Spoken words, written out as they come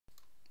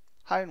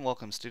Hi and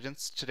welcome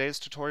students. Today's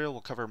tutorial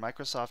will cover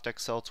Microsoft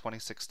Excel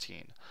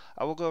 2016.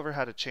 I will go over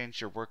how to change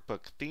your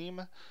workbook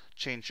theme,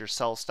 change your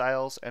cell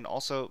styles, and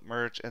also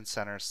merge and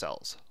center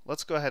cells.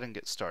 Let's go ahead and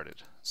get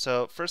started.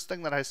 So first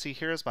thing that I see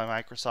here is my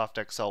Microsoft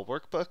Excel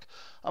workbook.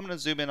 I'm going to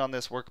zoom in on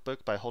this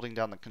workbook by holding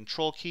down the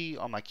Control key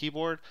on my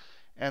keyboard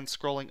and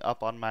scrolling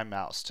up on my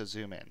mouse to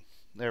zoom in.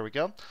 There we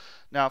go.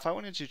 Now if I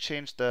wanted to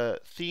change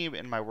the theme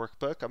in my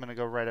workbook, I'm going to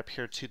go right up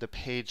here to the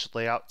Page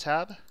Layout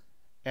tab,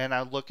 and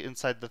I look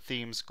inside the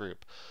themes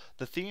group.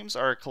 The themes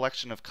are a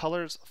collection of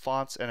colors,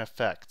 fonts, and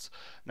effects.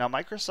 Now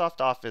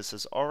Microsoft Office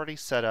has already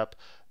set up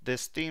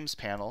this themes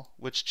panel,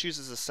 which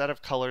chooses a set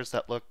of colors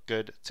that look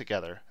good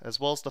together,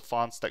 as well as the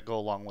fonts that go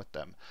along with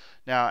them.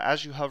 Now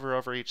as you hover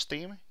over each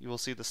theme, you will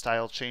see the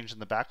style change in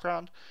the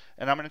background,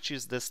 and I'm going to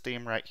choose this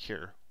theme right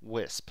here,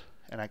 Wisp.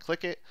 And I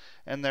click it,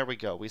 and there we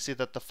go. We see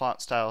that the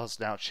font style has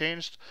now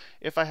changed.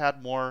 If I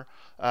had more,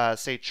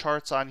 say,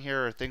 charts on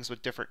here or things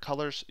with different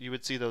colors, you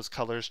would see those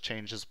colors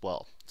change as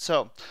well.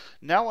 So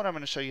now what I'm going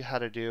to show you how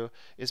to do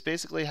is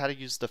basically how to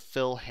use the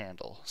fill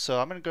handle. So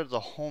I'm going to go to the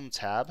Home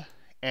tab,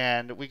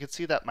 and we can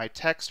see that my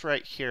text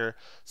right here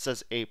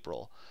says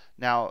April.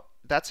 Now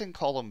that's in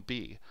column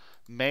B.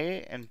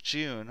 May and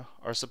June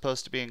are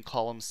supposed to be in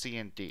column C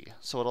and D.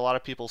 So what a lot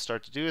of people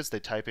start to do is they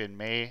type in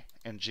May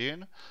and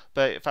June.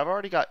 But if I've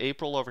already got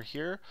April over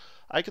here,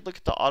 I could look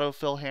at the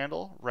autofill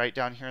handle right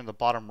down here in the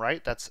bottom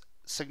right. That's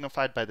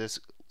signified by this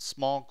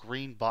small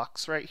green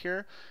box right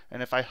here.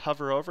 And if I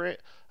hover over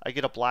it, I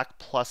get a black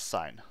plus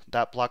sign.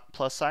 That black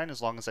plus sign,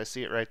 as long as I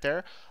see it right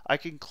there, I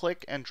can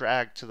click and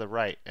drag to the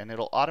right, and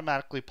it'll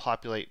automatically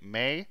populate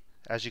May,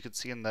 as you can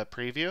see in the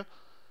preview,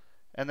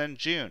 and then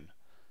June.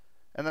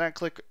 And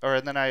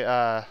then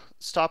I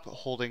stop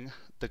holding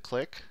the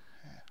click,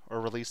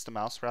 or release the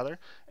mouse rather,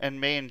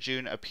 and May and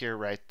June appear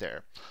right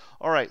there.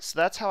 Alright, so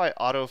that's how I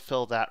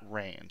autofill that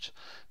range.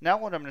 Now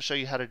what I'm going to show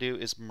you how to do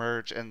is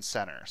merge and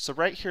center. So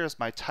right here is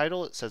my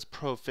title. It says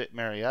Profit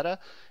Marietta,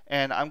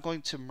 and I'm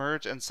going to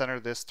merge and center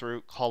this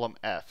through column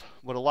F.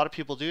 What a lot of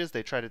people do is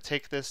they try to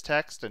take this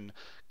text and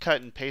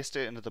cut and paste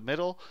it into the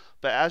middle,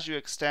 but as you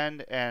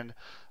extend and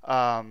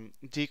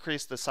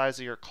decrease the size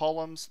of your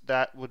columns,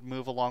 that would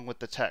move along with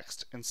the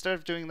text. Instead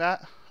of doing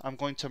that, I'm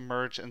going to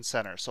merge and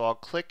center. So I'll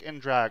click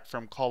and drag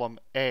from column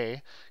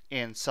A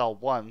in cell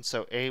 1,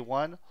 so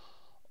A1,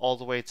 all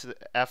the way to the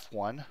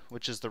F1,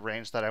 which is the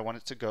range that I want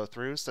it to go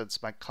through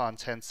since my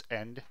contents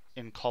end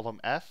in column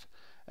F,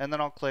 and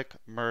then I'll click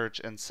merge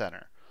and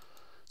center.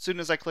 As soon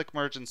as I click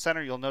merge and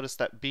center, you'll notice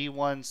that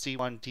B1,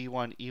 C1,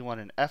 D1, E1,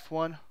 and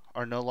F1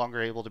 are no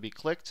longer able to be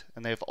clicked,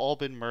 and they've all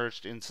been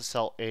merged into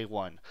cell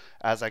A1,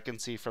 as I can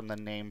see from the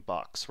name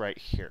box right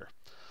here.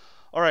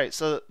 Alright,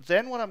 so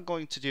then what I'm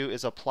going to do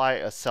is apply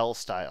a cell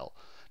style.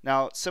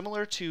 Now,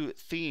 similar to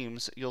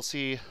themes, you'll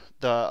see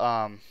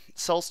the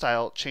cell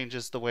style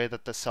changes the way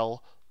that the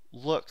cell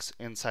looks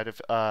inside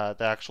of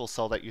the actual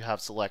cell that you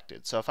have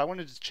selected. So if I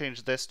wanted to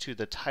change this to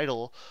the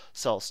title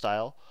cell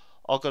style,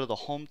 I'll go to the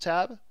Home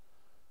tab,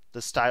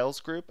 the Styles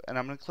group, and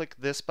I'm going to click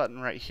this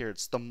button right here.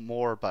 It's the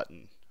More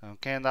button.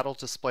 Okay, and that'll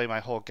display my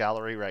whole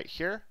gallery right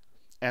here.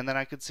 And then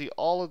I can see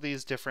all of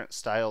these different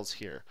styles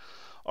here.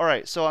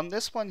 Alright, so on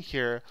this one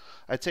here,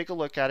 I take a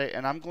look at it,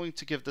 and I'm going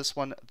to give this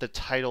one the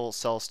title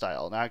cell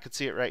style. Now I can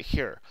see it right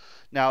here.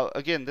 Now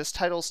again, this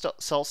title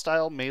cell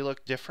style may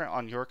look different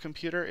on your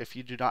computer if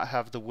you do not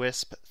have the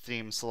Wisp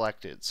theme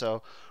selected.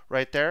 So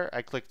right there,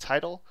 I click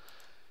title,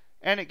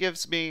 and it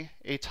gives me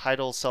a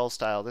title cell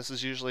style. This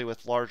is usually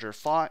with larger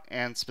font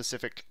and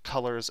specific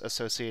colors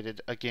associated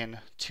again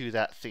to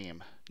that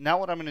theme. Now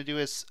what I'm going to do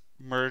is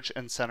merge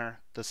and center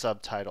the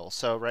subtitle.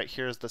 So right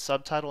here is the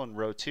subtitle in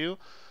row 2.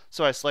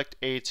 So I select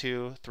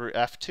A2 through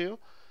F2,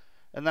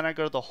 and then I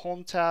go to the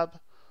Home tab,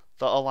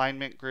 the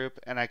Alignment group,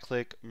 and I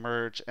click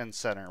Merge and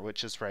Center,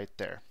 which is right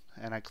there.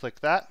 And I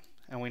click that,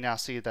 and we now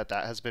see that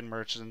that has been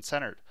merged and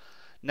centered.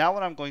 Now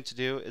what I'm going to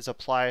do is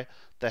apply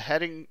the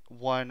Heading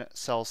 1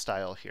 cell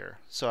style here.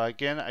 So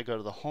again, I go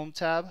to the Home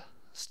tab,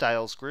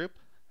 Styles group,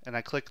 and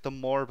I click the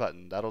More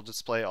button. That'll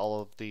display all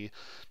of the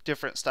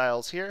different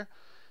styles here.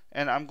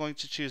 And I'm going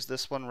to choose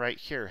this one right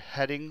here,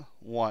 Heading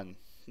 1.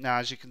 Now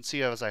as you can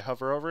see, as I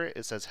hover over it,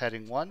 it says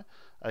Heading 1.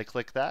 I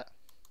click that,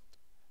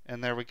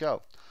 and there we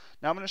go.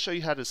 Now I'm going to show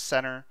you how to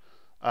center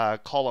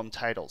column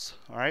titles.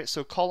 Alright,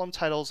 so column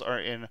titles are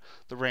in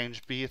the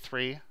range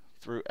B3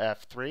 through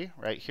F3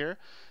 right here.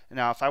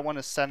 Now if I want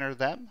to center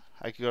them,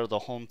 I can go to the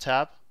Home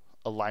tab,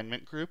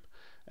 Alignment group,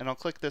 and I'll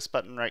click this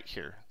button right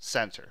here,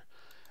 Center.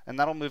 And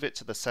that'll move it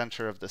to the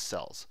center of the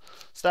cells.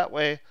 So that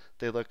way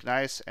they look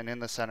nice and in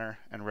the center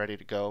and ready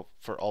to go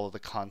for all of the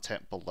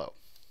content below.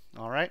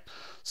 Alright,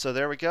 so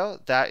there we go.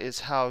 That is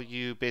how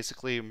you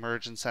basically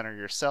merge and center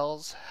your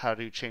cells, how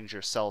to change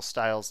your cell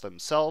styles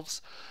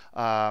themselves,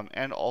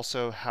 and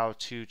also how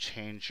to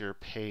change your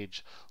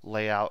page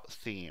layout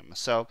theme.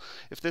 So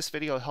if this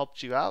video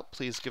helped you out,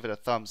 please give it a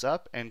thumbs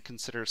up and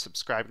consider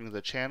subscribing to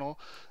the channel.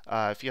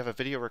 If you have a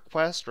video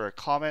request or a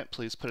comment,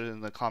 please put it in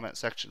the comment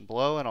section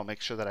below, and I'll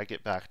make sure that I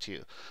get back to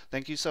you.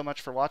 Thank you so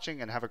much for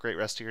watching, and have a great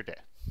rest of your day.